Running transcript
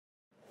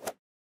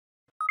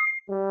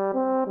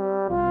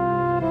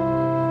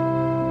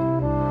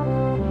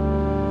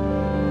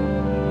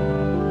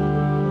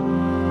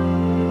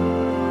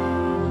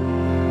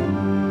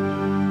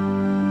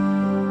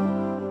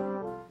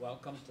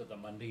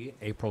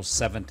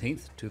April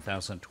 17th,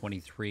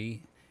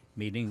 2023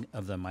 meeting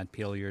of the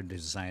Montpelier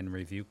Design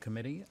Review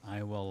Committee.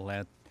 I will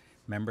let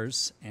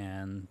members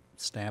and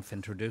staff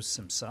introduce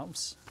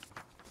themselves.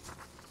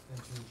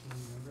 Meredith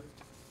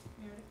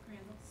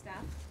Crandall,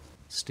 staff.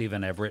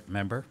 Stephen Everett,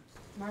 member.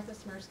 Martha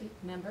Smirsky,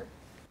 member.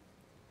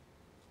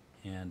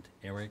 And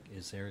Eric,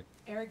 is Eric?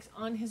 Eric's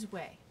on his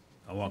way.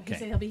 Oh, He okay.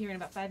 said he'll be here in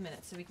about 5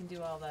 minutes, so we can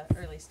do all the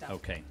early stuff.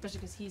 Okay. Especially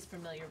because he's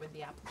familiar with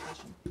the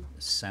application.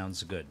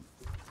 Sounds good.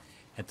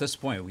 At this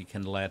point, we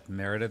can let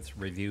Meredith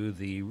review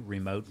the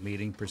remote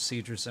meeting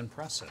procedures and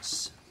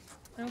process.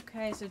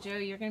 Okay, so Joe,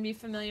 you're going to be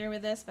familiar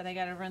with this, but I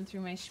got to run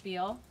through my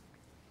spiel.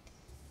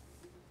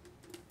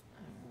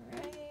 All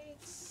right.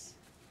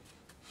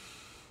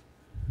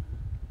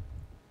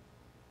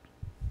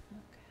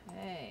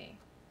 Okay.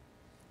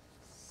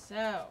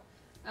 So,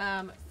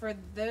 for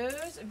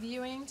those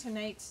viewing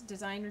tonight's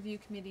Design Review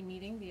Committee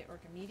meeting via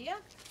Orca Media,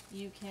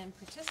 you can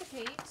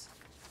participate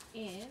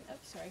in,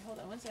 oops, sorry, hold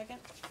on one second.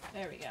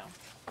 There we go.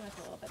 That's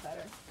a little bit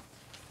better.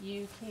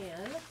 You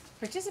can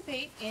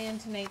participate in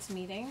tonight's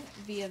meeting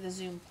via the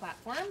Zoom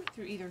platform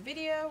through either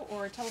video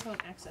or telephone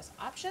access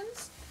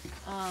options.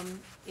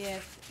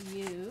 If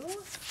you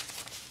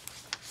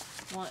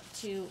want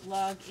to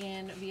log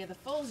in via the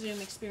full Zoom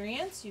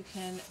experience, you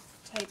can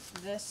type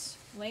this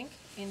link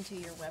into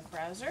your web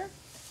browser.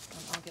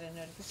 I'll get a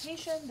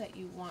notification that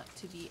you want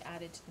to be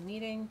added to the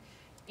meeting,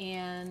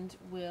 and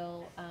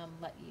we'll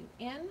let you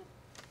in.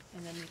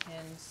 And then you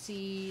can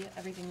see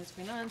everything that's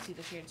going on, see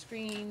the shared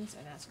screens,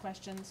 and ask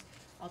questions.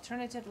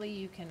 Alternatively,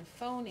 you can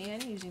phone in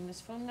using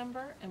this phone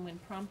number, and when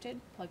prompted,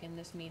 plug in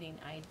this meeting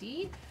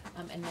ID,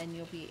 and then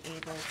you'll be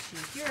able to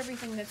hear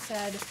everything that's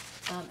said,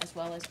 as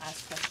well as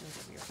ask questions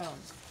over your phone.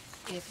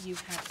 If you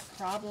have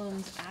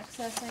problems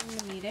accessing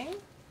the meeting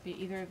via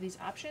either of these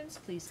options,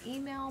 please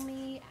email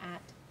me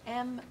at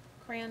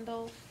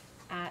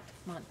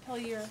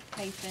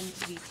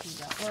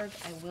mcrandall@montpelier-vt.org.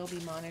 I will be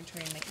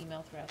monitoring my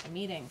email throughout the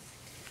meeting.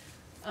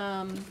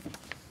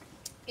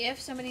 If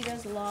somebody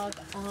does log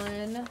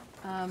on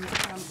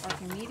from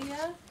Orca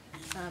Media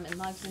and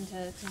logs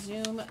into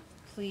Zoom,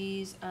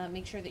 please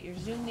make sure that your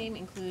Zoom name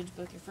includes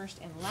both your first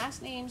and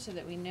last name so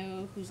that we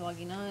know who's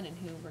logging on and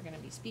who we're going to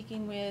be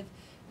speaking with.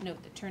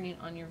 Note that turning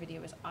on your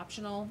video is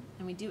optional,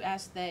 and we do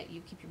ask that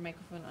you keep your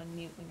microphone on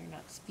mute when you're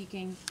not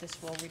speaking.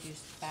 This will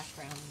reduce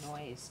background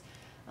noise.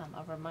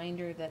 A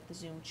reminder that the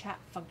Zoom chat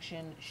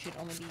function should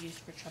only be used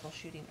for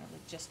troubleshooting or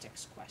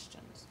logistics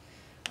questions.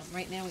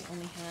 Right now we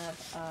only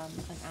have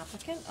an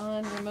applicant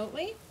on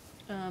remotely,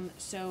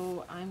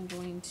 so I'm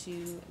going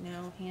to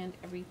now hand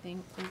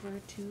everything over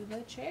to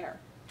the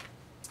chair.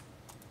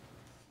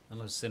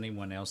 Unless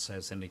anyone else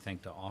has anything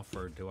to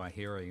offer, do I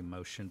hear a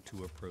motion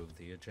to approve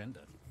the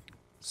agenda?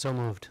 So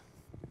moved.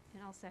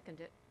 And I'll second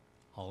it.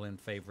 All in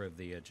favor of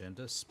the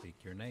agenda,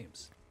 speak your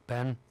names.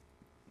 Ben?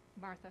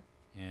 Martha?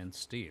 And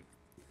Steve.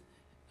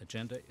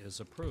 Agenda is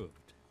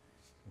approved.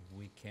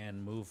 We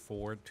can move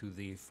forward to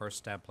the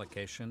first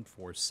application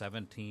for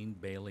 17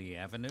 Bailey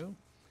Avenue.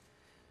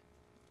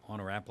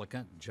 Owner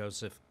applicant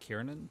Joseph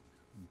Kiernan,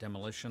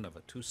 demolition of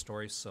a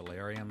two-story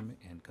solarium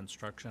and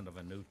construction of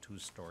a new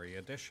two-story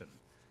addition.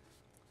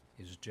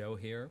 Is Joe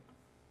here?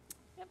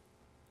 Yep,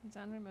 he's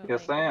on remotely.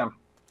 Yes, I am.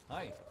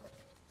 Hi.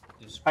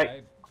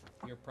 Describe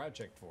your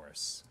project for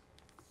us.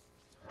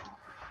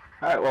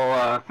 All right,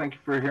 well, thank you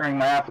for hearing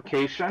my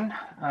application.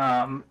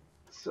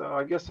 So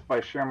I guess if I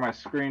share my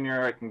screen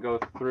here, I can go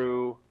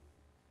through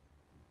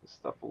this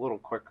stuff a little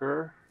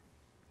quicker.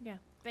 Yeah,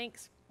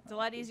 thanks. It's a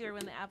lot easier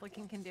when the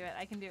applicant can do it.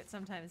 I can do it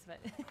sometimes, but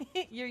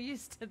you're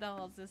used to the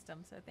whole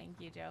system, so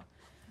thank you, Joe.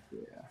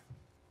 Yeah.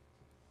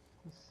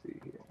 Let's see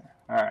here.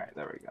 All right,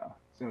 there we go.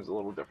 Seems a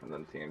little different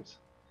than Teams.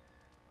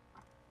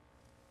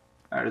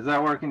 All right, is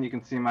that working? You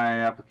can see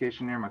my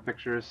application here, my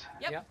pictures.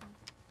 Yep.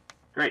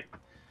 Great.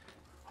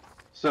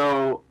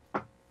 So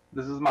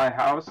this is my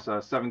house,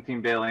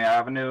 17 Bailey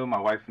Avenue. My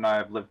wife and I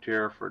have lived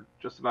here for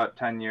just about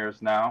 10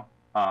 years now.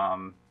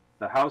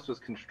 The house was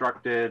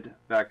constructed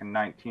back in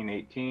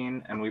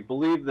 1918, and we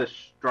believe this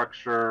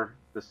structure,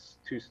 this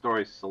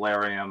two-story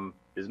solarium,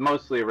 is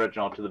mostly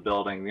original to the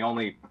building. The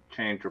only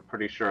change we're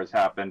pretty sure has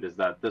happened is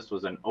that this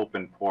was an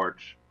open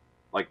porch,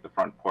 like the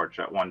front porch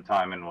at one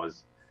time, and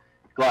was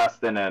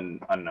glassed in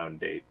an unknown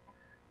date.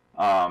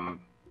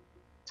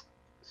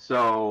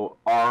 So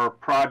our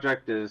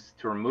project is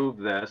to remove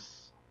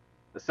this,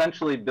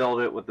 essentially build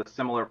it with a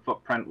similar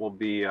footprint. Will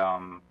be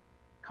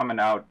coming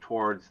out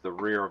towards the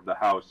rear of the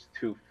house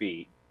 2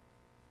 feet,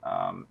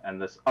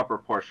 and this upper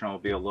portion will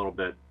be a little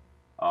bit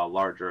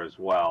larger as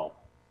well,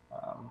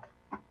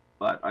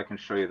 but I can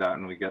show you that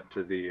when we get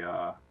to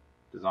the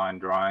design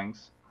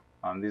drawings.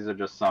 These are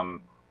just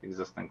some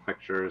existing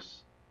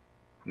pictures.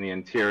 In the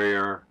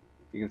interior,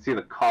 you can see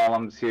the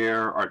columns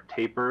here are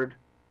tapered,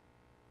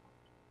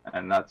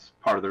 and that's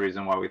part of the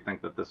reason why we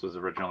think that this was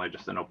originally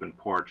just an open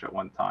porch at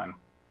one time.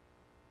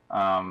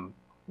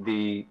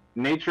 The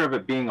nature of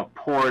it being a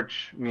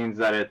porch means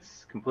that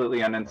it's completely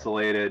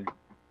uninsulated.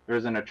 There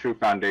isn't a true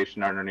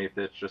foundation underneath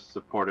it. It's just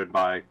supported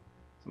by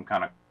some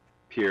kind of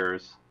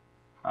piers.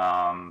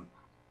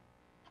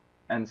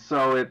 And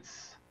so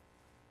it's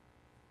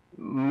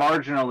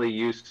marginally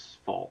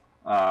useful.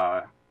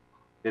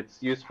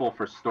 It's useful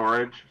for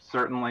storage,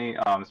 certainly,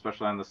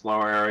 especially in this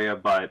lower area,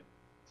 but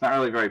it's not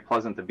really very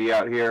pleasant to be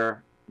out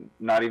here,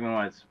 not even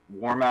when it's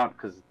warm out,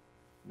 because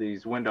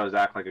these windows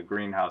act like a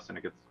greenhouse and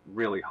it gets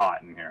really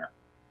hot in here.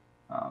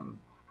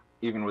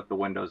 Even with the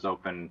windows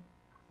open,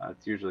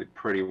 it's usually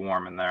pretty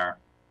warm in there.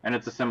 And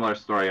it's a similar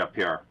story up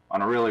here.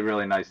 On a really,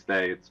 really nice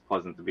day, it's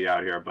pleasant to be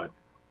out here, but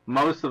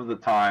most of the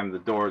time the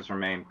doors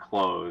remain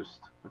closed,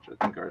 which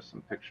I think are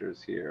some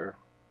pictures here.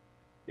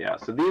 Yeah,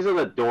 so these are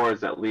the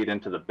doors that lead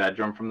into the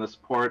bedroom from this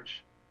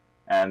porch,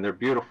 and they're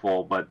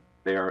beautiful, but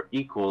they are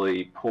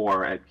equally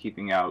poor at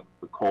keeping out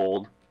the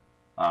cold.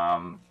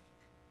 And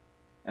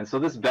so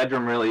this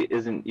bedroom really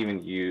isn't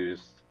even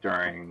used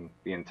during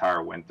the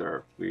entire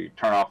winter. We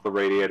turn off the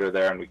radiator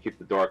there and we keep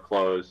the door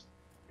closed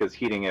because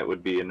heating it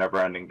would be a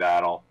never-ending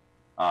battle.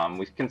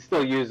 We can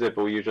still use it,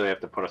 but we usually have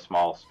to put a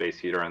small space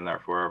heater in there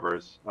for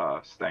whoever's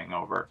staying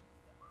over.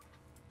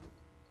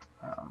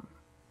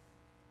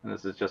 And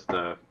this is just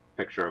a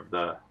picture of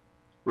the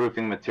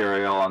roofing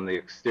material on the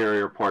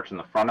exterior porch in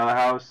the front of the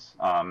house.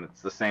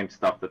 It's the same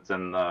stuff that's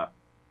in the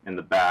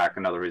back.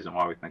 Another reason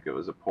why we think it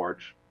was a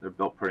porch. They're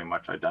built pretty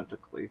much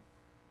identically.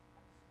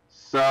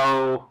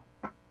 So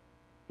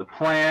the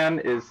plan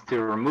is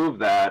to remove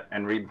that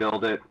and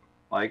rebuild it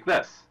like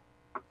this.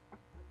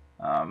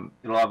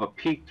 It'll have a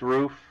peaked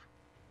roof.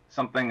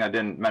 Something I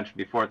didn't mention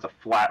before, it's a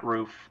flat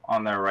roof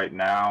on there right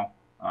now.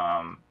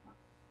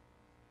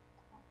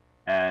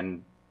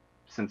 And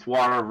since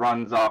water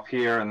runs off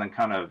here and then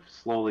kind of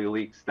slowly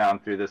leaks down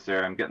through this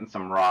area, I'm getting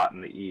some rot in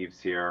the eaves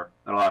here.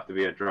 That'll have to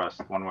be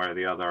addressed one way or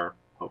the other,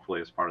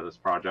 hopefully as part of this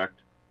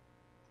project.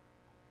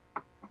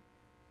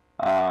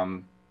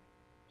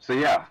 So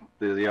yeah,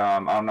 I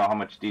don't know how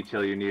much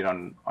detail you need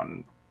on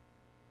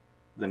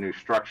the new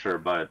structure,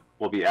 but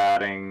we'll be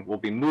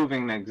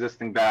moving the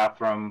existing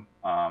bathroom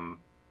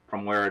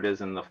from where it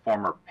is in the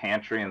former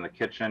pantry in the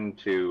kitchen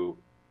to,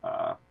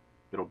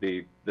 it'll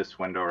be this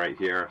window right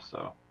here,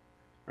 so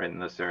right in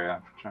this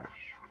area. I'm trying to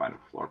find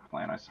a floor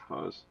plan, I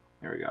suppose.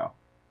 Here we go.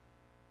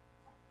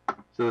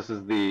 So this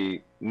is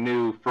the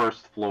new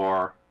first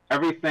floor.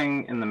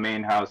 Everything in the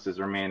main house is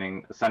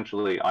remaining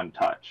essentially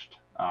untouched.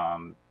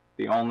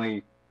 The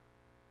only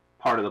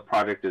part of the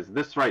project is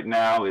this right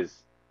now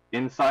is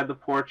inside the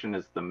porch and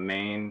is the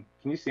main.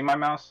 Can you see my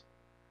mouse?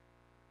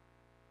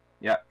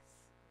 Yeah.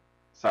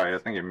 Sorry, I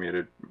think you're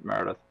muted,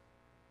 Meredith.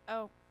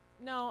 Oh,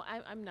 no,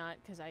 I'm not,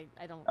 because I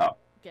don't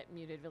get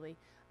muted really.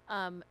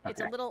 It's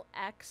a Okay. little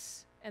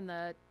X in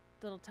the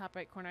little top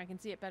right corner. I can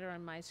see it better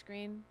on my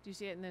screen. Do you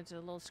see it? And there's a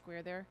little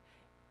square there.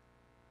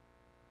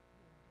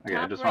 Okay,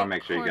 I Top just want to right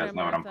make sure you guys corner,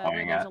 know what I'm Martha, where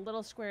pointing there's at. a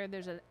little square.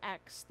 There's an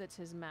X that's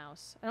his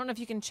mouse. I don't know if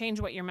you can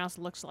change what your mouse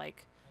looks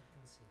like.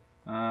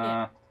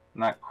 Yeah.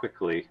 Not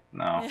quickly.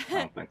 No, I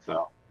don't think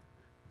so.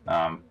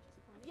 Yeah,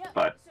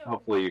 But so-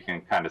 hopefully you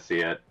can kind of see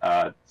it.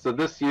 So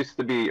this used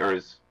to be, or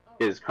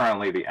is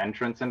currently the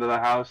entrance into the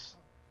house.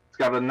 It's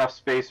got enough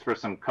space for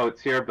some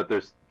coats here, but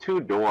there's two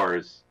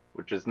doors,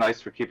 which is nice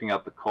for keeping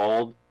out the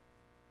cold,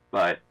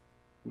 but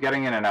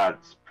getting in and out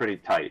is pretty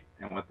tight.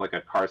 And with like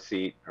a car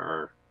seat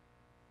or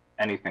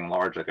anything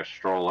large like a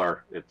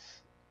stroller,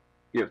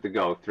 you have to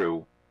go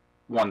through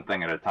one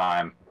thing at a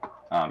time.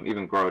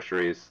 Even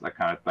groceries, that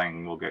kind of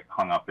thing, will get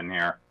hung up in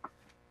here.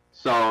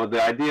 So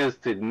the idea is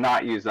to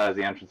not use that as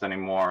the entrance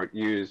anymore.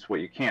 Use what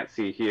you can't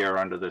see here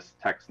under this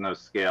text no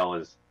scale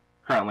is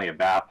currently a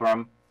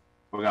bathroom.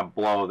 We're going to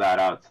blow that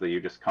out so that you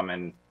just come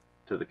in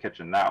to the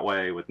kitchen that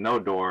way with no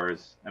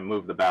doors and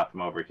move the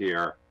bathroom over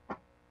here.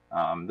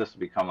 This will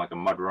become like a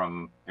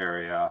mudroom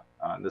area.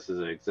 This is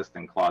an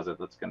existing closet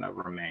that's going to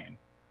remain.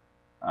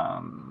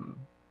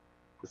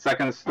 The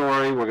second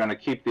story, we're going to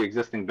keep the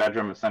existing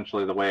bedroom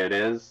essentially the way it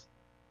is,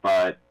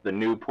 but the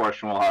new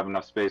portion will have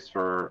enough space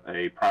for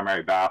a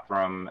primary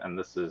bathroom, and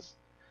this is,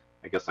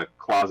 I guess, a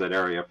closet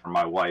area for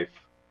my wife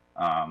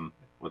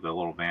with a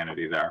little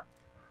vanity there.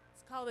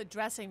 It's called a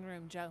dressing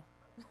room, Joe.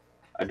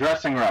 A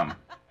dressing room,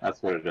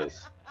 that's what it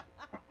is.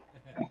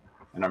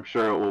 And I'm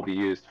sure it will be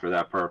used for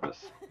that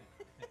purpose.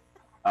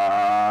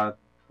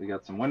 We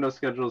got some window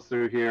schedules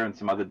through here and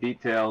some other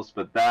details,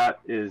 but that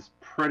is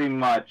pretty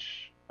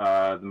much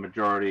the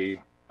majority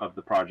of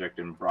the project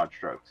in broad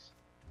strokes.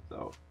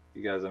 So,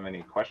 you guys have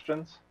any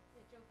questions?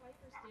 Yeah, Joe, if I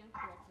understand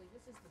correctly,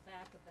 this is the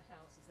back of the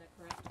house, is that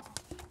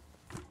correct?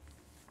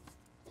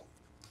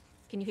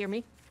 Can you hear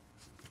me?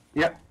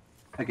 Yep,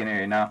 I can hear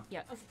you now.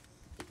 Yeah. Okay.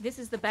 This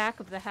is the back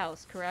of the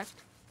house,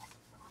 correct?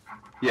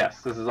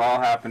 Yes, this is all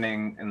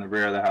happening in the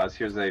rear of the house.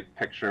 Here's a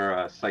picture,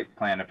 a site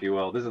plan, if you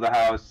will. This is the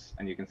house,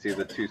 and you can see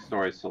the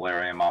two-story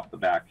solarium off the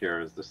back here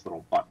is this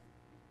little butt,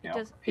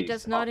 It piece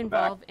does off not the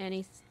back. involve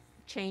any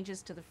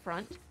changes to the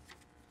front?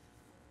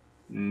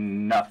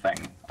 Nothing.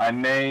 I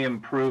may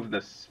improve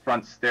this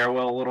front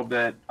stairwell a little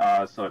bit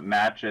so it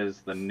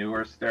matches the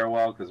newer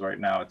stairwell, because right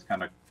now it's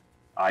kind of,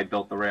 I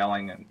built the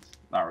railing and it's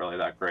not really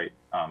that great,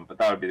 but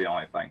that would be the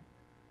only thing.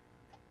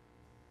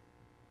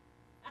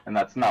 and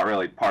that's not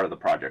really part of the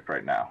project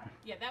right now.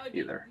 Yeah, that would be,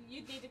 Either.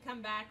 you'd need to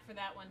come back for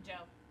that one,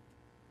 Joe.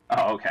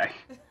 Oh, okay.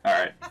 All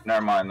right.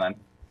 Never mind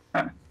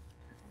then.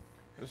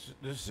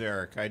 This is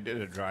Eric. I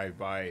did a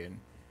drive-by, and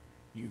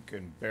you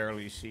can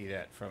barely see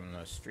that from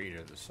the street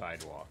or the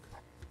sidewalk.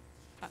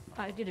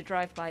 I did a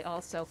drive-by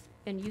also,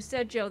 and you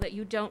said, Joe, that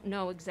you don't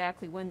know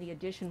exactly when the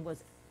addition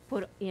was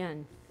put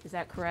in. Is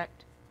that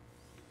correct?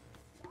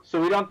 So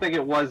we don't think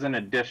it was an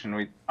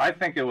addition. I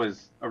think it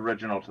was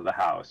original to the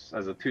house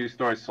as a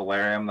 2-story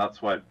solarium.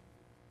 That's what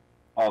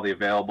all the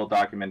available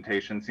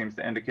documentation seems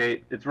to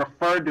indicate. It's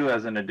referred to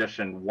as an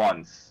addition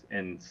once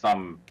in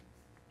some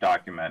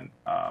document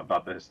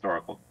about the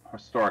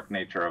historic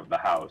nature of the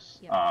house.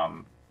 Yep.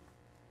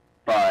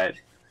 But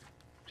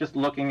just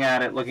looking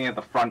at it, looking at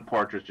the front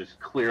porch is just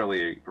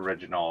clearly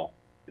original.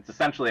 It's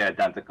essentially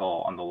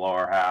identical on the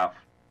lower half.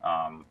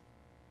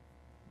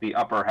 The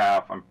upper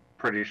half, I'm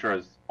pretty sure,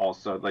 is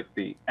also, like,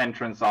 the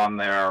entrance on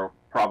there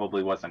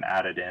probably wasn't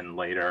added in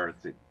later.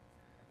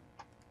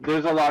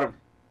 There's a lot of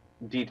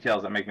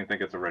details that make me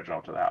think it's original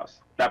to the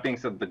house. That being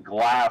said, the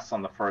glass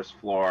on the first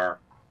floor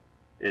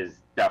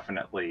is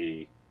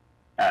definitely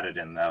added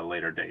in the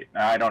later date.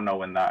 Now, I don't know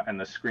when that, and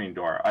the screen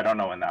door, I don't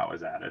know when that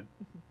was added.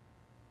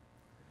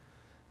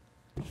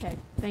 Okay,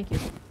 thank you.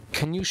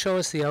 Can you show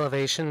us the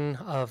elevation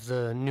of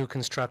the new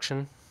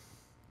construction?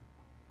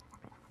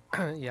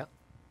 Yeah.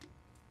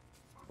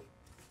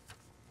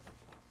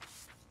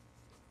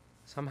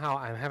 Somehow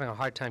I'm having a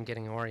hard time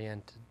getting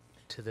oriented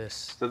to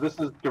this. So this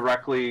is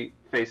directly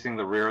facing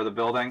the rear of the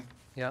building.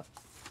 Yep.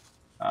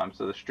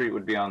 So the street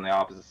would be on the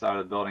opposite side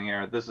of the building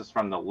here. This is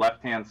from the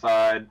left-hand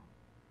side,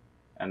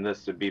 and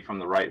this would be from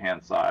the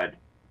right-hand side.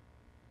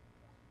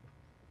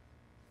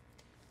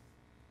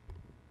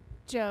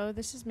 Joe,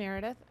 this is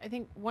Meredith. I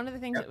think one of the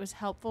things Yep. that was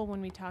helpful when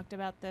we talked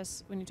about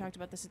this, when you talked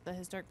about this at the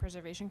Historic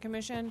Preservation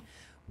Commission,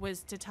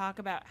 was to talk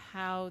about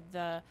how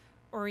the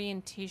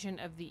orientation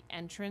of the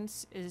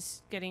entrance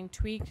is getting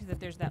tweaked, that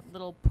there's that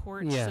little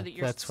porch Yeah, so that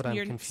you're, that's what I'm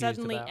you're confused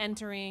suddenly about.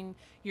 entering,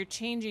 you're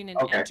changing and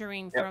Okay,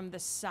 entering yep. from the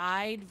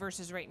side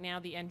versus right now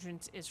the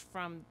entrance is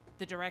from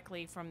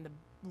directly from the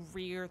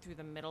rear through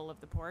the middle of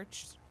the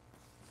porch.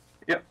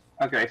 Yep.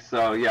 Okay,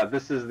 so yeah,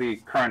 this is the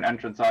current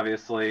entrance,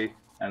 obviously.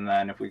 And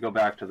then if we go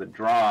back to the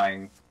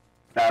drawing,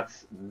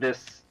 that's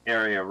this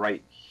area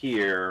right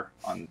here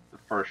on the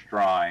first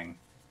drawing.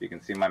 You can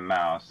see my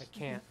mouse. I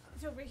can't.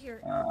 It's over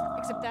here, Uh,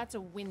 except that's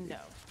a window.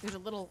 There's a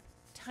little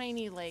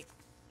tiny like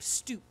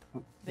stoop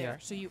there, Yeah.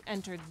 so you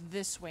enter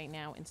this way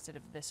now instead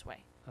of this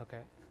way. Okay.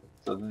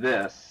 So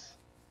this,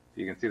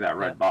 you can see that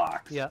red Yep.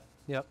 box. Yep.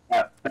 Yep.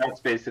 That's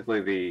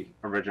basically the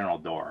original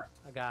door.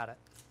 I got it.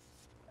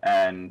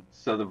 And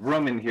so the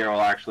room in here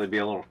will actually be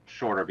a little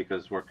shorter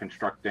because we're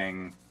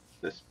constructing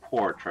this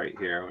porch right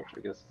here, which I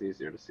guess is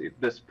easier to see.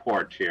 This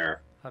porch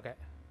here, Okay.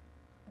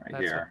 right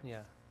That's here, what-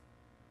 yeah.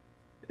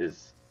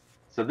 is,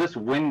 so this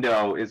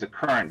window is a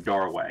current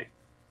doorway.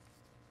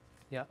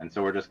 Yeah. And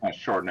so we're just going to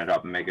shorten it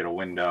up and make it a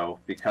window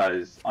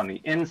because on the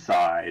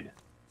inside,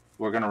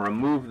 we're going to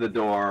remove the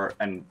door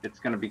and it's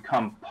going to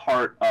become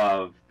part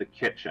of the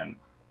kitchen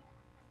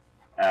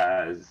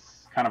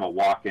as kind of a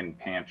walk-in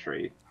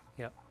pantry.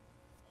 Yep.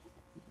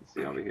 You can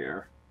see over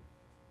here.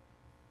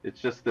 It's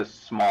just this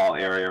small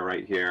area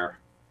right here.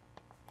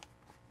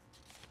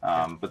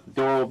 But the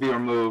door will be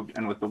removed,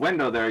 and with the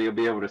window there, you'll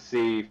be able to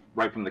see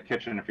right from the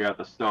kitchen if you're at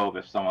the stove,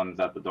 if someone's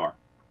at the door.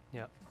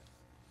 Yep.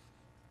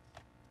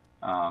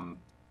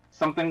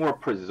 Something we're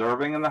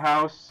preserving in the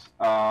house,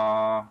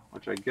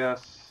 which I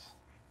guess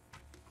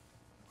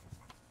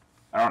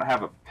I don't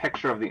have a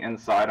picture of the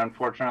inside,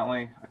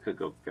 unfortunately. I could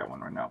go get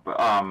one right now,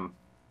 but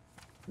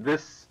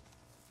this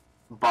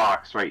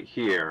box right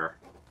here.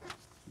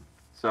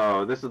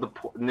 So this is the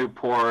new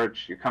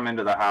porch. You come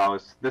into the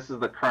house. This is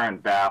the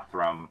current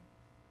bathroom.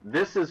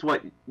 This is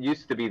what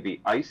used to be the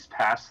ice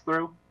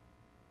pass-through.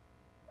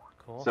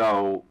 Cool.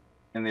 So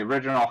in the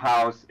original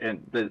house,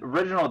 and the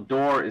original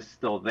door is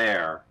still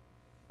there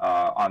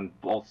on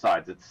both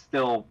sides. It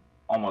still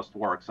almost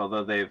works,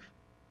 although the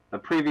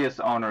previous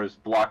owners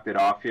blocked it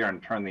off here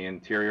and turned the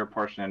interior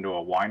portion into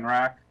a wine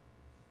rack.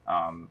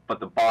 But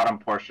the bottom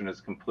portion is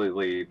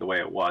completely the way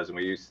it was, and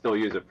we still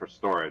use it for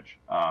storage,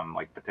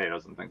 like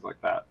potatoes and things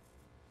like that.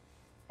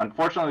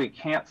 Unfortunately, we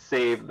can't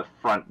save the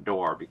front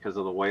door because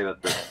of the way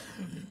that the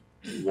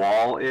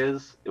wall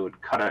is. It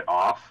would cut it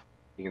off.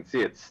 You can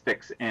see it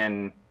sticks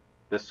in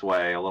this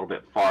way a little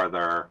bit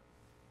farther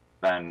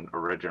than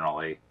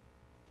originally.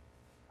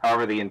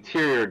 However, the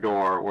interior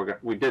door,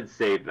 we did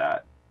save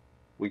that.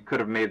 We could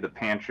have made the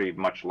pantry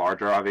much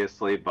larger,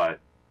 obviously, but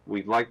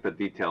we like the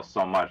detail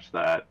so much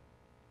that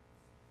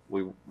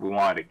we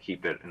wanted to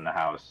keep it in the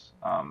house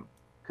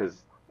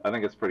because I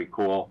think it's pretty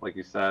cool, like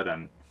you said,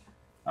 and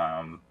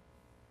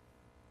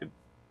it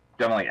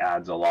definitely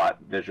adds a lot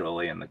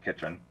visually in the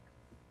kitchen.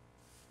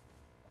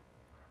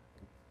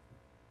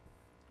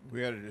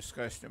 We had a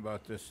discussion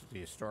about this at the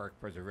Historic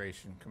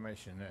Preservation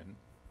Commission, and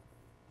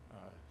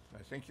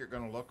I think you're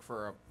going to look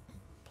for a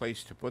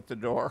place to put the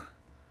door.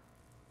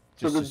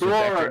 So Just the as a door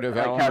decorative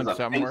like, has element a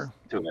somewhere. face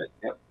to it.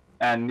 Yep.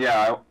 And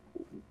yeah,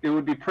 it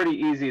would be pretty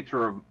easy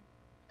to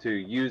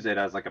use it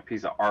as like a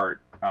piece of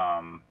art,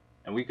 and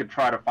we could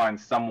try to find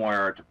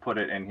somewhere to put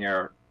it in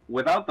here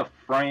without the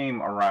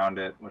frame around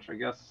it, which I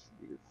guess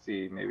you could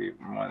see maybe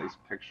in one of these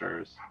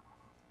pictures.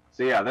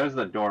 So yeah, there's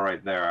the door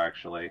right there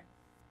actually.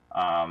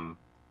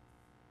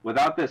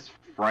 Without this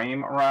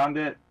frame around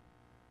it,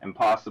 and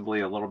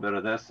possibly a little bit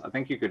of this, I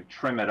think you could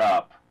trim it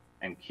up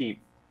and keep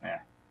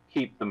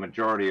the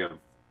majority of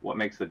what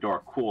makes the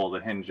door cool, the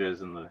hinges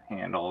and the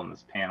handle and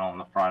this panel in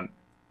the front,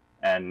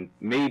 and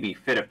maybe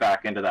fit it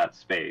back into that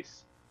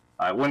space.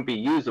 It wouldn't be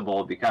usable,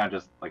 it'd be kind of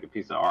just like a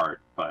piece of art,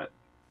 but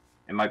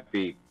it might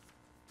be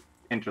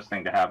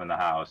interesting to have in the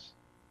house.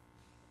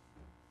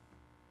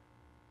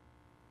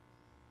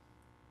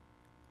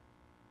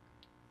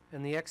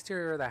 And the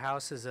exterior of the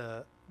house is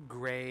a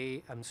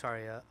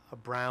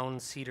brown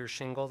cedar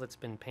shingle that's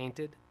been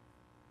painted.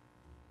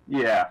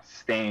 Yeah,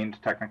 stained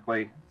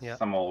technically. Yeah.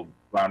 Some old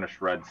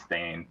brownish red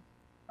stain.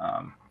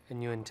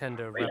 And you intend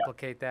to yeah.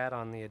 replicate that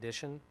on the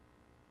addition?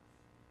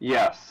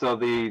 Yes, so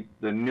the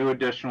new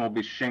addition will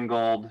be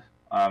shingled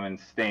and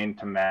stained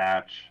to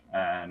match,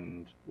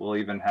 and we'll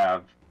even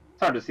have,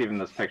 it's hard to see in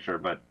this picture,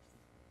 but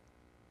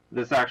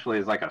this actually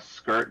is like a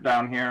skirt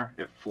down here.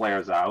 It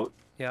flares out.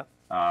 Yeah.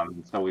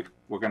 So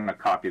we're going to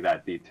copy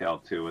that detail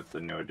too with the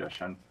new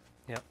addition.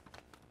 Yep.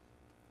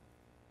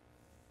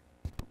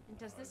 And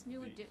does this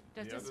new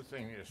The other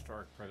thing the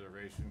Historic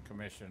Preservation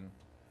Commission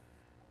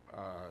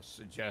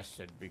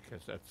suggested,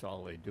 because that's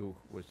all they do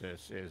with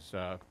this, is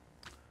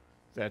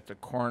that the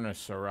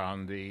cornice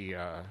around the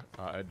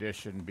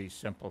addition be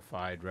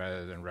simplified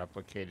rather than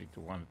replicating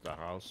to one at the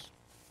house.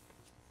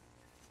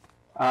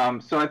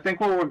 So I think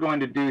what we're going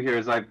to do here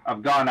is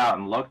I've gone out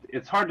and looked.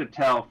 It's hard to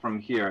tell from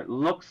here. It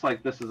looks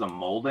like this is a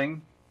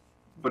molding,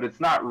 but it's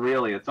not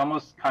really. It's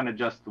almost kind of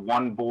just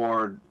one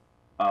board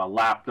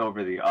lapped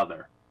over the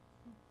other.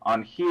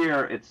 On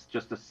here, it's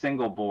just a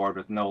single board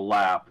with no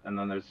lap, and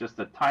then there's just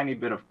a tiny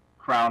bit of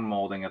crown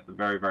molding at the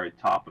very, very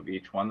top of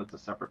each one that's a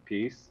separate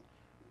piece.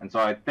 And so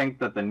I think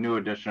that the new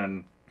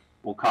edition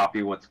will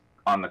copy what's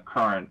on the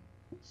current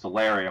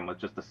solarium with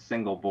just a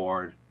single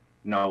board,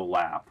 no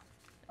lap,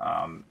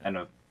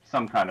 and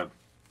some kind of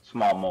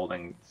small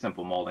molding,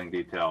 simple molding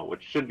detail,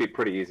 which should be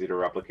pretty easy to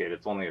replicate.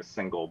 It's only a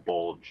single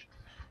bulge.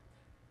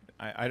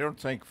 I don't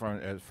think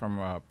from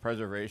a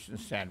preservation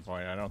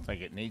standpoint, I don't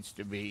think it needs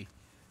to be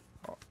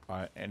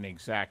an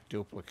exact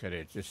duplicate.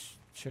 It just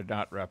should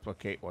not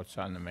replicate what's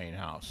on the main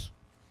house.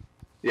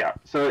 Yeah,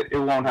 so it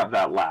won't have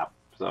that lap.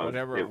 So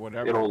Whatever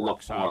it'll look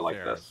works more out like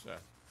there this. is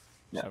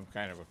Yeah. some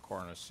kind of a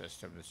cornice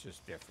system that's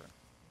just different.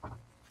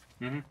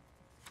 Mm-hmm.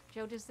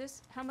 Joe,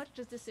 how much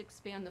does this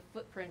expand the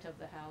footprint of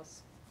the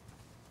house?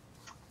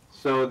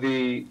 So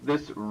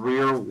this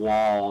rear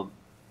wall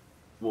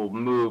will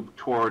move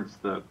towards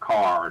the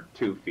car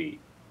 2 feet.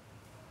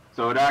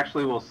 So it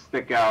actually will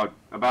stick out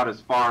about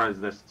as far as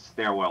this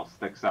stairwell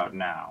sticks out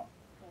now.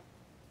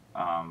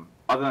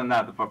 Other than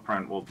that, the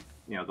footprint will,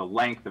 the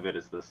length of it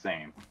is the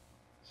same.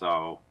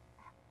 So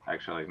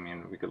actually, I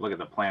mean, we could look at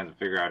the plans and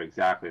figure out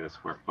exactly the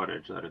square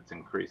footage that it's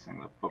increasing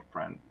the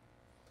footprint.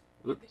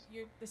 Oops.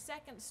 The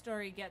second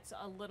story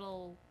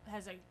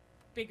has a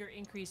bigger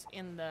increase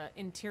in the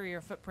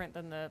interior footprint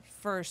than the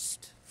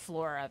first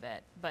floor of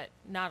it, but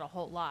not a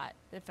whole lot,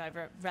 if I've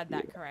read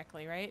that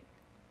correctly, right?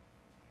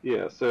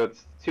 Yeah, so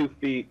it's 2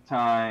 feet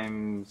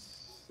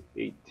times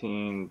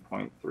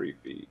 18.3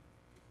 feet.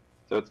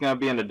 So it's going to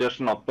be an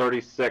additional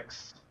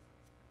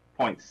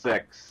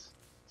 36.6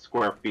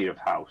 square feet of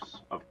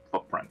house, of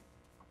footprint.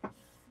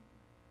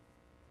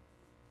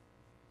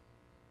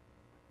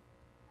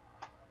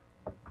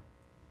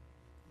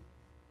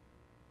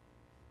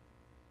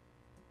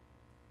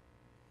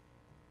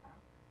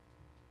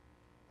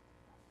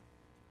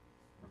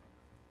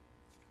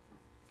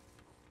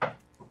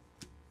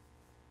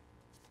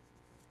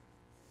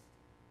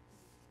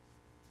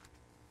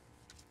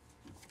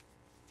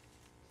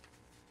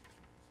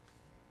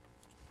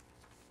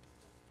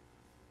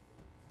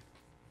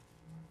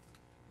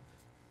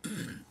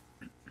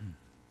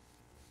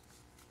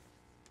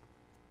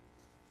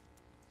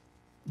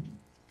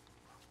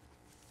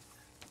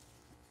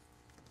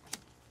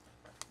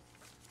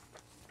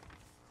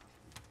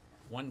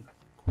 One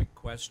quick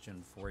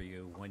question for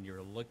you. When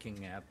you're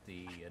looking at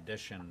the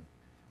addition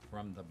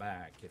from the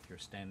back, if you're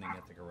standing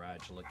at the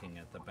garage looking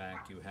at the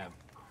back, you have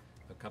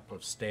a couple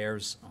of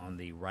stairs on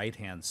the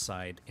right-hand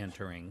side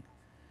entering,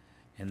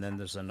 and then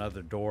there's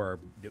another door.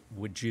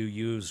 Would you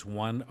use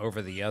one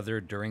over the other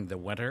during the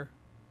winter?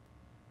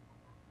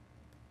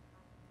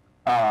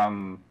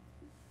 Oh,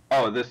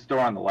 this door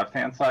on the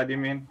left-hand side, you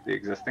mean? The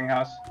existing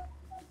house?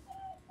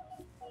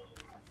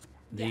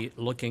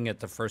 Looking at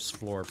the first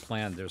floor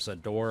plan, there's a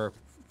door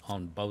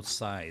on both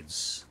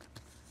sides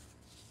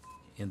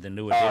in the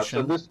new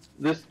addition. So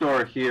this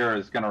door here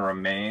is going to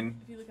remain.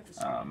 If you look at the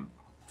screen.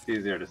 It's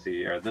easier to see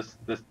here. This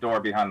door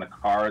behind the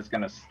car is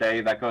going to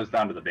stay. That goes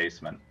down to the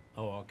basement.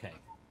 Oh, okay.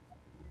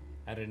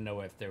 I didn't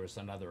know if there was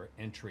another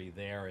entry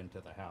there into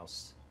the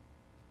house.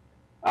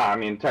 I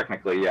mean,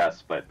 technically,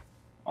 yes, but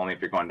only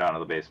if you're going down to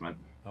the basement.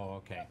 Oh,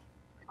 okay.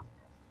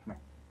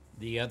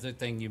 The other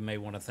thing you may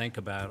want to think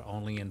about,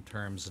 only in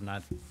terms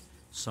not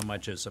so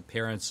much as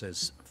appearance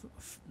as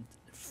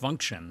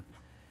function,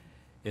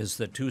 is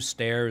the 2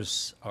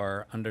 stairs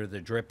are under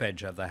the drip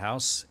edge of the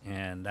house,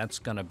 and that's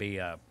going to be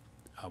a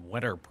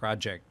winter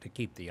project to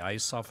keep the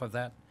ice off of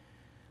that.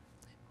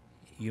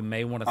 You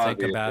may want to think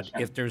the about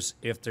addition.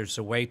 if there's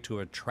a way to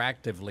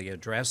attractively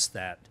address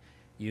that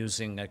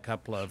using a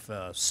couple of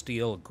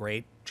steel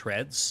grate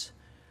treads.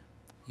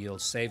 You'll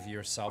save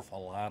yourself a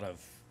lot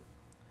of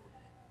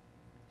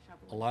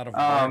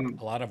work,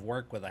 a lot of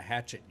work with a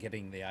hatchet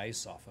getting the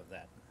ice off of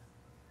that.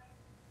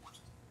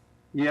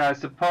 Yeah, I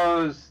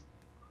suppose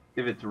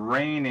if it's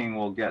raining,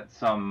 we'll get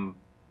some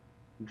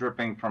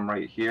dripping from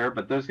right here,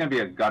 but there's going to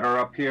be a gutter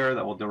up here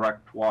that will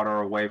direct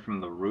water away from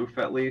the roof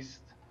at least.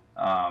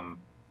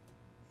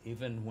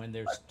 Even when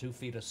there's 2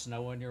 feet of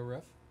snow on your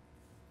roof?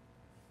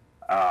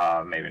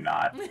 Maybe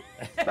not.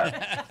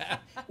 I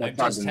That's hard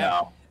just to have,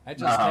 know. I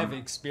just have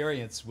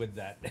experience with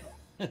that.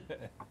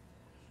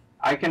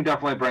 I can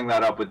definitely bring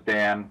that up with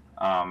Dan.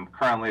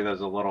 Currently,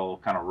 there's a little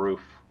kind of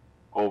roof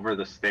over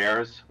the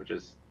stairs, which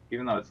is,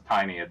 even though it's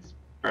tiny, it's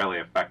fairly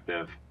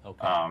effective.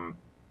 Okay.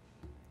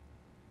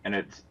 And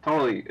it's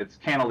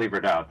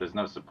cantilevered out. There's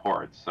no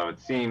supports, so it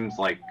seems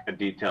like a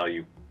detail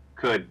you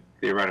could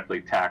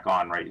theoretically tack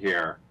on right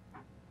here.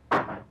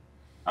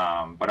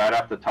 But I'd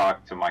have to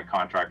talk to my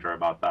contractor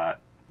about that,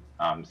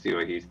 see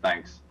what he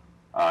thinks.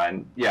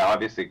 And yeah,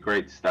 obviously,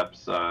 great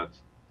steps,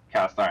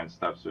 cast iron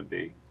steps would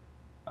be,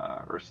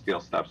 or steel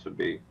steps would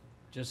be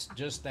Just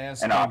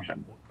ask an him,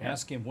 option.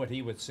 ask him what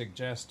he would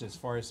suggest as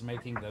far as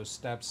making those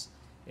steps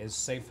as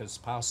safe as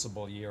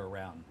possible year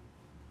round.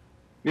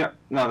 Yeah,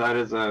 no,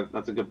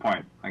 that's a good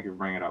point. Thank you for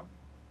bringing it up.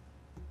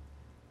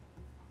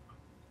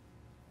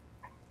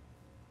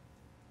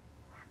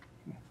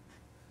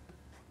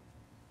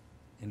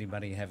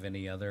 Anybody have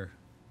any other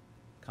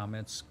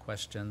comments,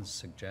 questions,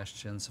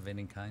 suggestions of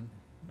any kind?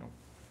 No.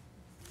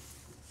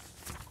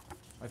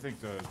 I think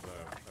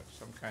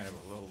some kind of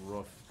a little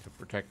roof to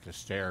protect the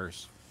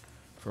stairs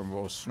from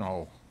both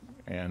snow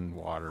and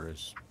water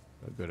is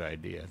a good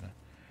idea.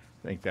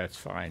 I think that's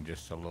fine,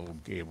 just a little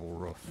gable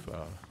roof,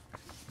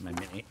 I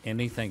mean,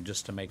 anything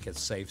just to make it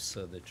safe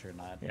so that you're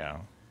not. yeah.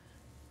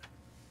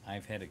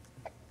 I've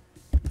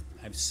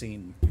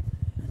seen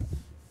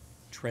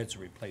treads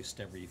replaced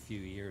every few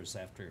years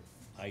after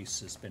ice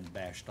has been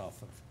bashed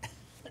off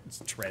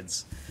of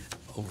treads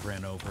over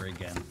and over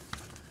again.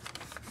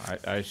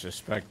 I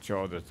suspect,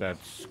 Joe, that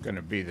that's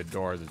gonna be the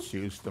door that's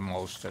used the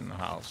most in the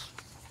house.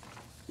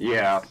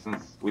 Yeah,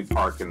 since we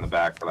park in the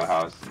back of the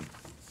house and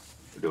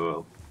we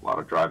do a lot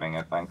of driving,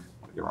 I think,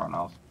 like everyone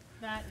else.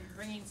 That and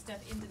bringing stuff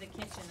into the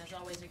kitchen is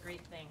always a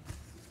great thing,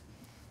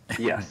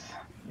 Yes.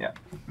 Yeah.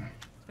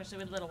 especially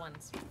with little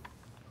ones.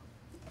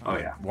 Oh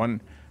yeah.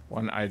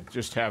 I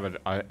just have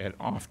an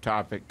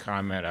off-topic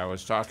comment. I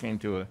was talking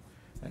to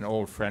an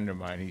old friend of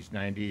mine. He's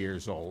 90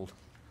 years old.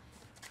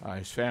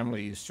 His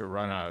family used to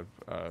run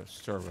a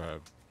sort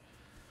of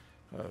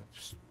a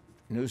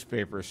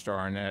newspaper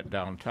store in that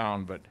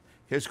downtown, but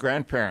his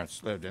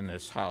grandparents lived in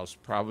this house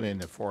probably in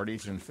the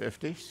 40s and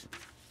 50s.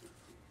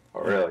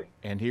 Oh really?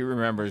 And he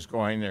remembers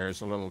going there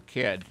as a little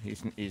kid.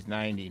 He's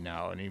 90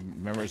 now, and he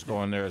remembers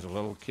going there as a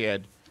little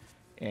kid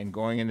and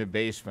going in the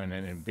basement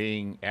and then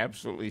being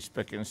absolutely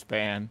spick and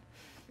span,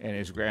 and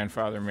his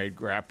grandfather made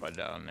grappa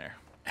down there.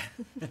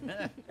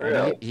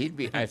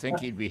 Really? I think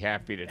he'd be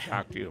happy to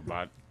talk to you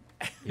about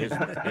his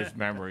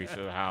memories of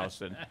the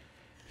house, and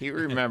he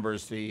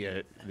remembers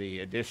the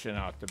addition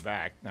out the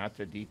back, not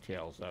the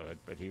details of it,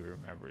 but he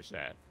remembers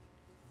that.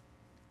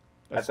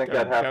 I That's think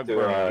Doug- I'd have Doug to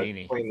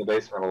Bernardini. clean the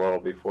basement a little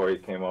before he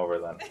came over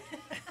then.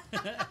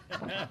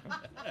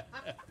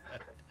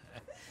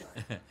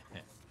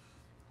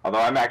 Although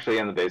I'm actually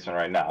in the basement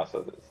right now,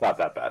 so it's not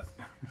that bad.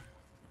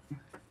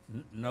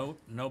 No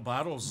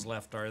bottles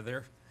left, are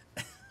there?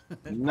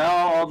 No,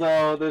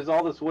 although there's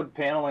all this wood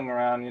paneling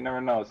around, you never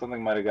know.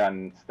 Something might have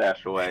gotten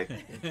stashed away.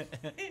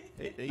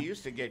 They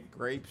used to get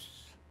grapes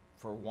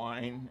for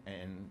wine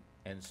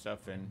and stuff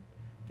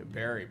to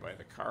bury by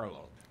the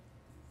carload.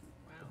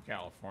 Wow.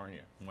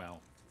 California, Well,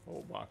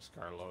 whole box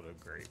carload of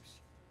grapes.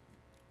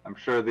 I'm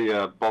sure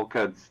the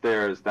bulkhead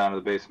stairs down to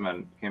the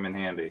basement came in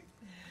handy.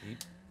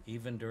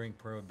 even during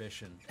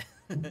Prohibition.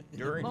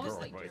 During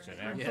Mostly Prohibition,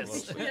 during.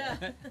 Yes. absolutely.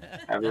 Yeah.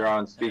 Have your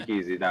own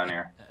speakeasy down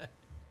here.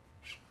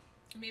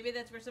 Maybe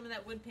that's where some of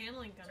that wood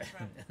paneling comes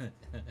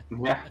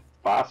from. Yeah,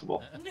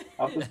 possible.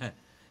 I'll just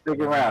dig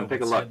around,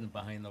 take a What's look. hidden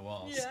behind the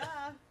walls.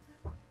 Yeah.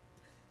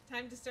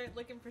 Time to start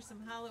looking for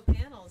some hollow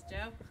panels,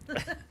 Joe.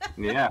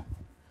 Yeah.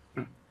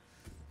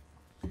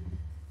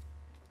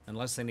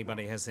 Unless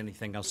anybody has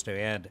anything else to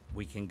add,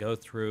 we can go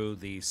through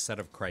the set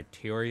of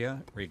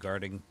criteria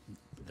regarding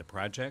the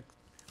project.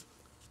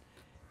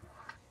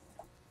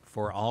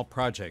 For all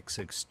projects,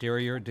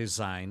 exterior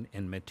design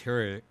and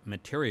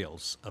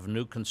materials of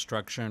new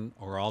construction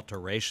or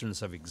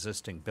alterations of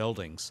existing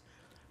buildings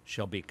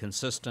shall be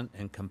consistent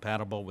and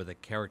compatible with the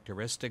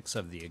characteristics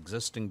of the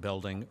existing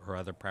building or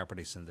other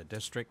properties in the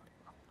district.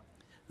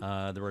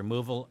 The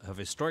removal of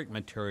historic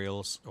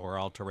materials or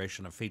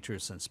alteration of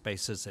features and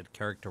spaces that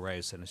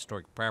characterize an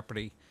historic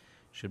property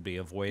should be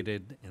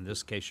avoided. In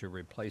this case, you're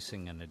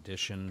replacing an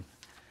addition,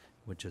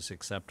 which is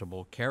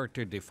acceptable.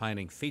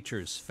 Character-defining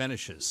features,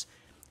 finishes,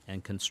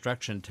 and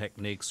construction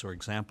techniques or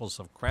examples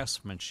of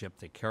craftsmanship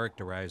that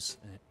characterize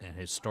an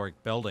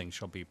historic building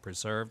shall be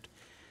preserved.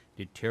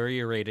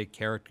 Deteriorated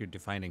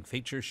character-defining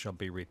features shall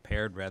be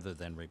repaired rather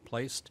than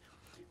replaced.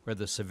 Where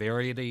the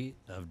severity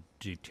of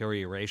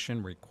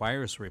deterioration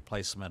requires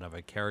replacement of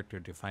a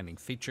character-defining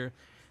feature,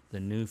 the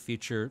new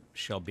feature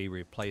shall be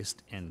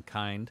replaced in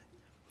kind.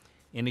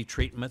 Any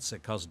treatments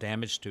that cause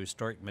damage to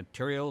historic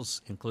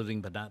materials,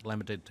 including but not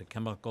limited to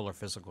chemical or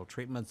physical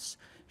treatments,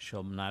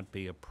 shall not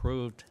be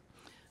approved.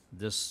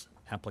 This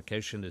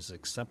application is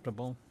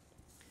acceptable.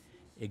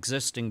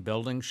 Existing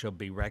buildings shall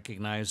be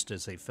recognized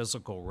as a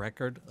physical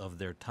record of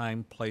their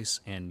time, place,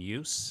 and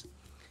use.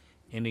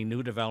 Any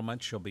new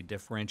development shall be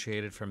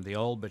differentiated from the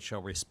old, but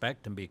shall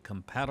respect and be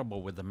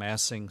compatible with the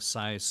massing,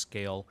 size,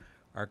 scale,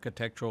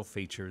 architectural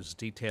features,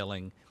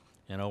 detailing,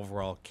 and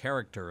overall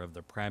character of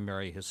the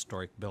primary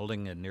historic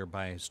building and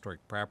nearby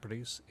historic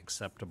properties.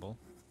 Acceptable.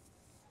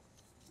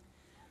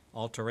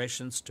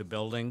 Alterations to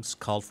buildings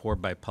called for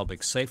by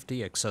public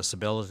safety,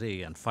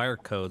 accessibility, and fire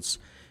codes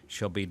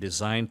shall be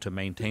designed to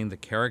maintain the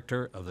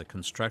character of the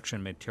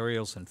construction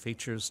materials and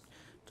features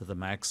to the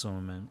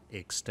maximum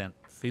extent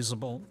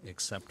feasible.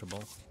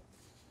 Acceptable.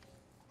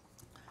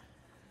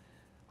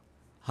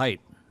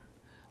 Height.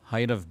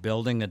 Height of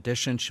building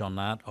addition shall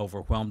not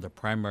overwhelm the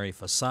primary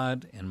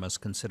facade and must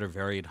consider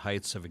varied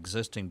heights of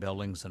existing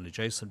buildings and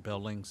adjacent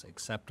buildings.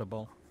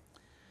 Acceptable.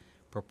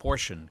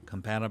 Proportion.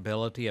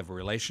 Compatibility of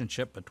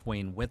relationship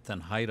between width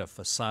and height of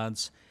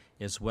facades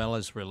as well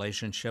as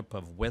relationship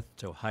of width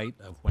to height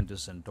of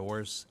windows and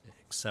doors.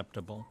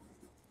 Acceptable.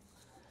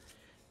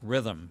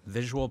 Rhythm.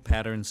 Visual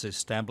patterns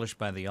established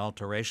by the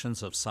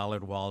alterations of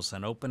solid walls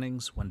and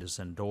openings, windows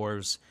and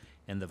doors,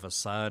 and the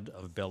facade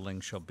of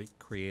buildings shall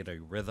create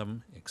a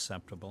rhythm.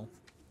 Acceptable.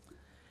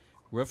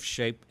 Roof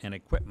shape and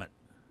equipment.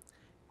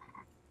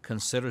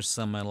 Consider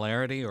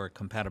similarity or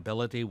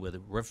compatibility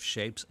with roof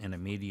shapes in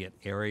immediate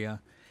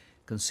area.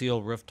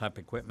 Conceal roof-type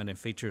equipment and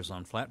features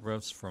on flat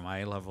roofs from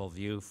eye-level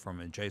view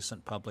from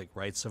adjacent public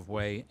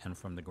rights-of-way and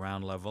from the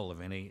ground level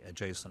of any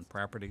adjacent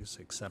properties.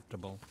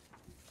 Acceptable.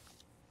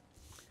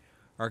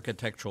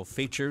 Architectural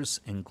features,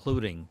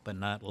 including but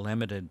not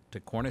limited to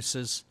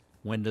cornices,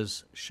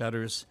 windows,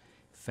 shutters,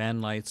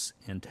 fan lights,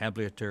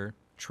 entablature,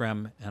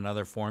 trim, and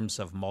other forms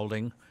of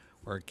molding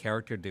or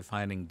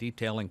character-defining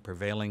detailing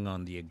prevailing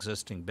on the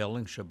existing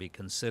building shall be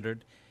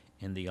considered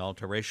in the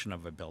alteration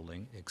of a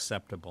building.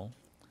 Acceptable.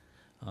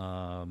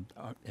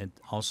 It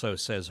also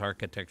says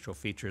architectural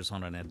features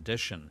on an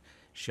addition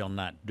shall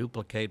not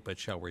duplicate but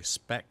shall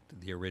respect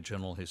the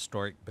original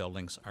historic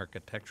building's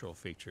architectural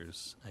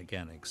features.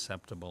 Again,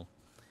 acceptable.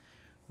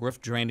 Roof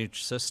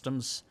drainage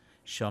systems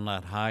shall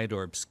not hide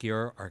or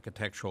obscure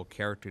architectural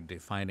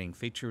character-defining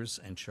features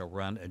and shall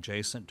run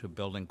adjacent to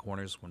building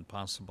corners when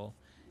possible.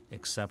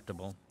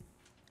 Acceptable.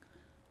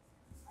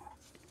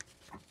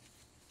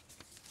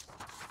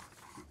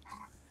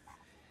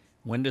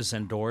 Windows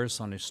and doors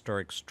on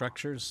historic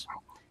structures.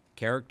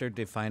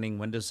 Character-defining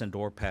windows and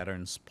door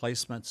patterns,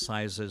 placement,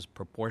 sizes,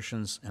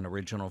 proportions, and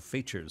original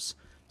features,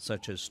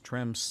 such as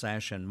trim,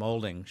 sash, and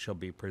molding, shall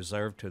be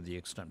preserved to the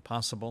extent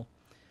possible.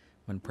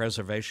 When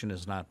preservation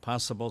is not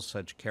possible,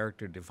 such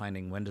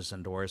character-defining windows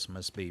and doors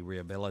must be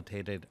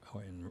rehabilitated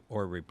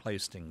or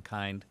replaced in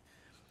kind.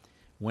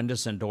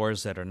 Windows and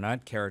doors that are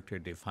not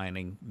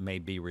character-defining may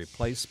be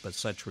replaced, but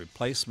such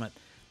replacement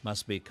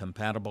must be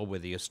compatible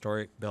with the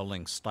historic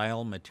building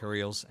style,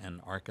 materials, and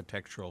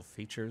architectural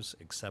features.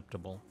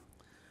 Acceptable.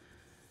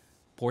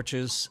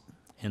 Porches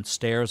and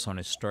stairs on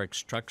historic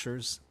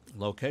structures.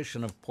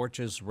 Location of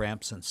porches,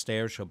 ramps, and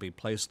stairs shall be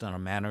placed in a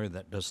manner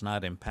that does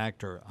not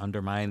impact or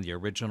undermine the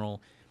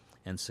original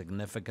and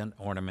significant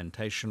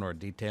ornamentation or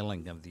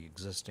detailing of the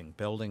existing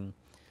building.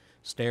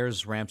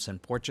 Stairs, ramps,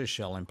 and porches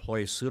shall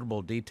employ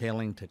suitable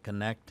detailing to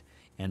connect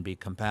and be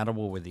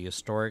compatible with the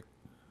historic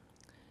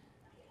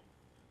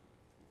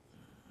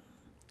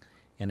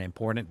and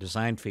important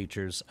design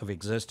features of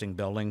existing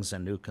buildings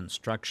and new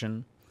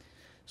construction.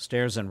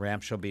 Stairs and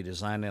ramps shall be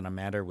designed in a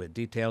manner with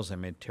details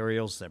and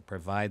materials that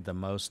provide the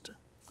most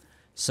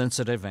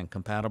sensitive and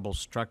compatible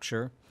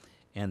structure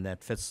and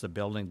that fits the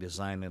building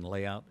design and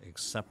layout.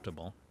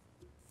 Acceptable.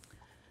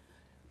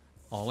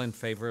 All in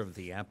favor of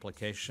the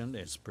application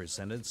as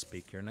presented,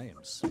 speak your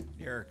names.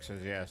 Eric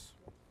says yes.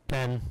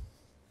 Ben.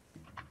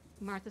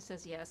 Martha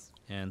says yes.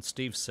 And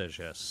Steve says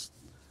yes.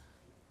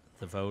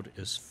 The vote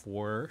is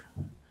 4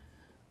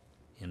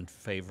 in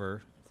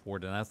favor,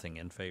 4-0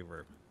 in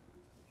favor.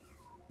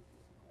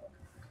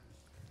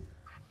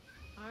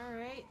 All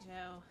right,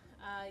 Joe.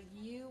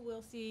 You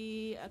will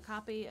see a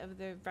copy of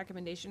the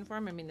recommendation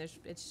form. I mean,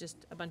 it's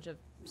just a bunch of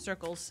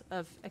circles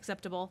of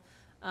acceptable.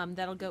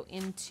 That'll go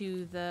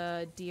into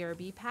the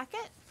DRB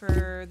packet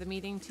for the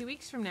meeting 2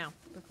 weeks from now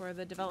before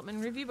the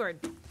Development Review Board.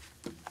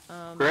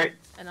 Great.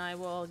 And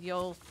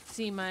you'll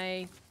see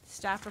my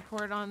staff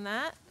report on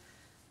that.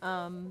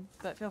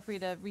 But feel free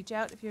to reach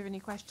out if you have any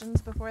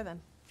questions before then.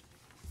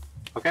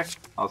 Okay,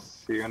 I'll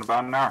see you in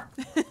about an hour.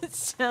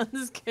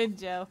 Sounds good,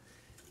 Joe.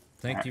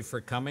 Thank you for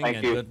coming, Thank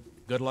and you.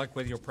 good luck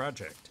with your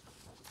project.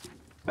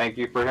 Thank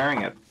you for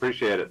hearing it.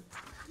 Appreciate it.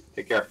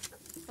 Take care.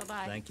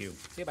 Bye-bye. Thank you.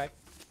 See you, bye.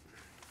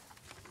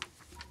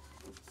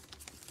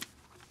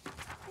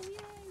 Yay,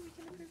 we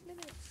can approve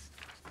minutes.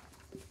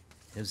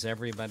 Has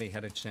everybody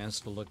had a chance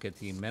to look at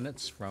the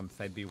minutes from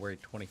February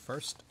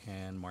 21st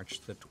and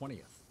March the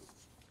 20th?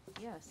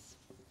 Yes.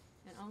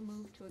 And I'll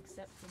move to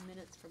accept the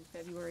minutes from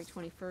February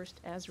 21st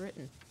as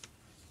written.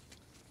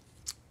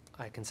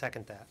 I can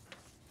second that.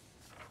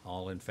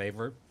 All in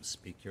favor,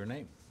 speak your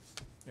name.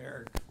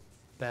 Eric.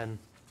 Ben,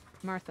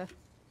 Martha?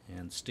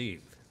 And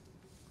Steve.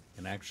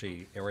 And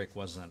actually, Eric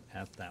wasn't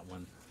at that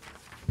one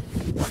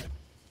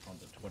on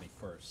the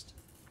 21st,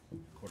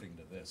 according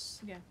to this.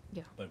 Yeah.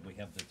 Yeah. But we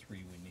have the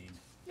three we need.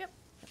 Yep.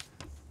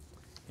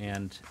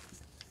 And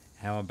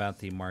how about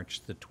the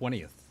March the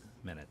 20th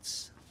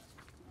minutes?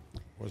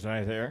 Was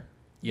I there?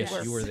 Yes,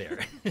 Yes. you were there.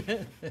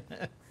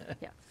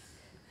 Yeah.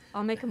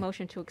 I'll make a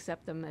motion to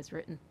accept them as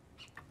written.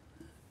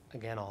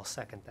 again, I'll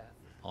second that.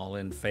 All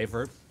in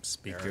favor,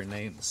 speak your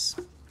names.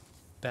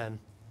 Ben,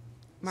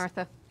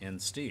 Martha?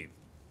 And Steve.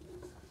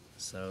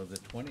 So the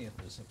 20th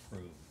is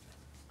approved.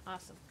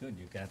 Awesome. Good,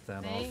 you got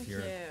that Thank off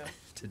your you.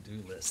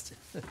 to-do list.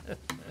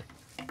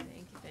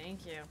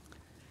 Thank you.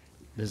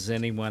 Does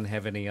anyone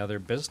have any other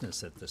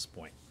business at this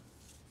point?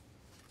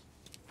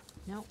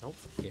 No. nope.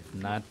 If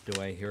not,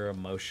 do I hear a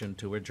motion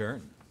to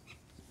adjourn?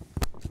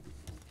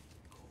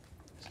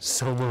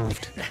 So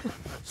moved.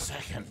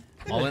 Second.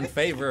 All in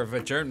favor of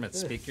adjournment,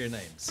 speak your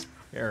names.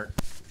 Eric.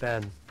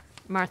 Ben.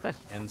 Martha?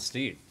 And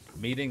Steve,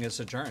 meeting is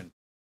adjourned.